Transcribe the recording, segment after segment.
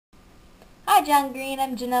Hi, John Green.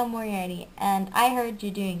 I'm Janelle Moriarty, and I heard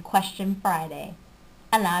you're doing Question Friday,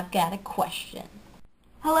 and I've got a question.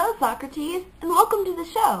 Hello, Socrates, and welcome to the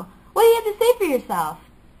show. What do you have to say for yourself?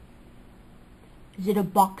 Is it a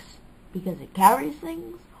box because it carries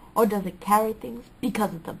things, or does it carry things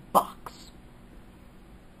because it's a box?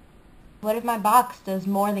 What if my box does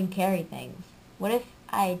more than carry things? What if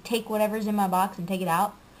I take whatever's in my box and take it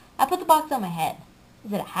out? I put the box on my head.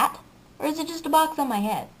 Is it a hat, or is it just a box on my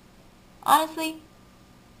head? Honestly,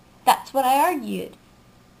 that's what I argued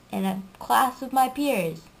in a class of my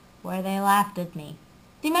peers, where they laughed at me.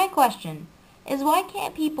 See, my question is, why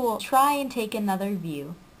can't people try and take another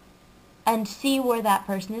view and see where that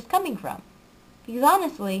person is coming from? Because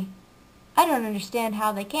honestly, I don't understand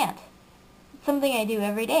how they can't. It's something I do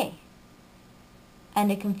every day.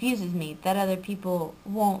 And it confuses me that other people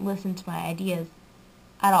won't listen to my ideas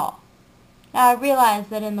at all. Now, I realize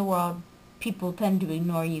that in the world, people tend to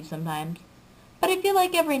ignore you sometimes. But I feel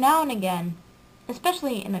like every now and again,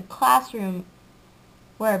 especially in a classroom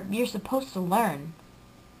where you're supposed to learn,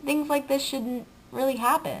 things like this shouldn't really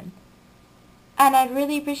happen. And I'd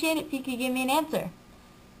really appreciate it if you could give me an answer.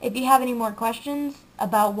 If you have any more questions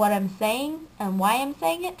about what I'm saying and why I'm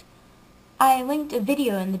saying it, I linked a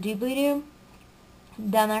video in the doobly-doo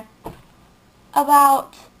down there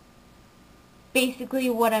about basically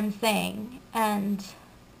what I'm saying and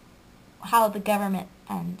how the government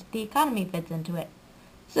and the economy fits into it.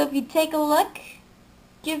 So if you take a look,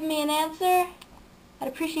 give me an answer, I'd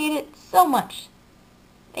appreciate it so much.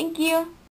 Thank you.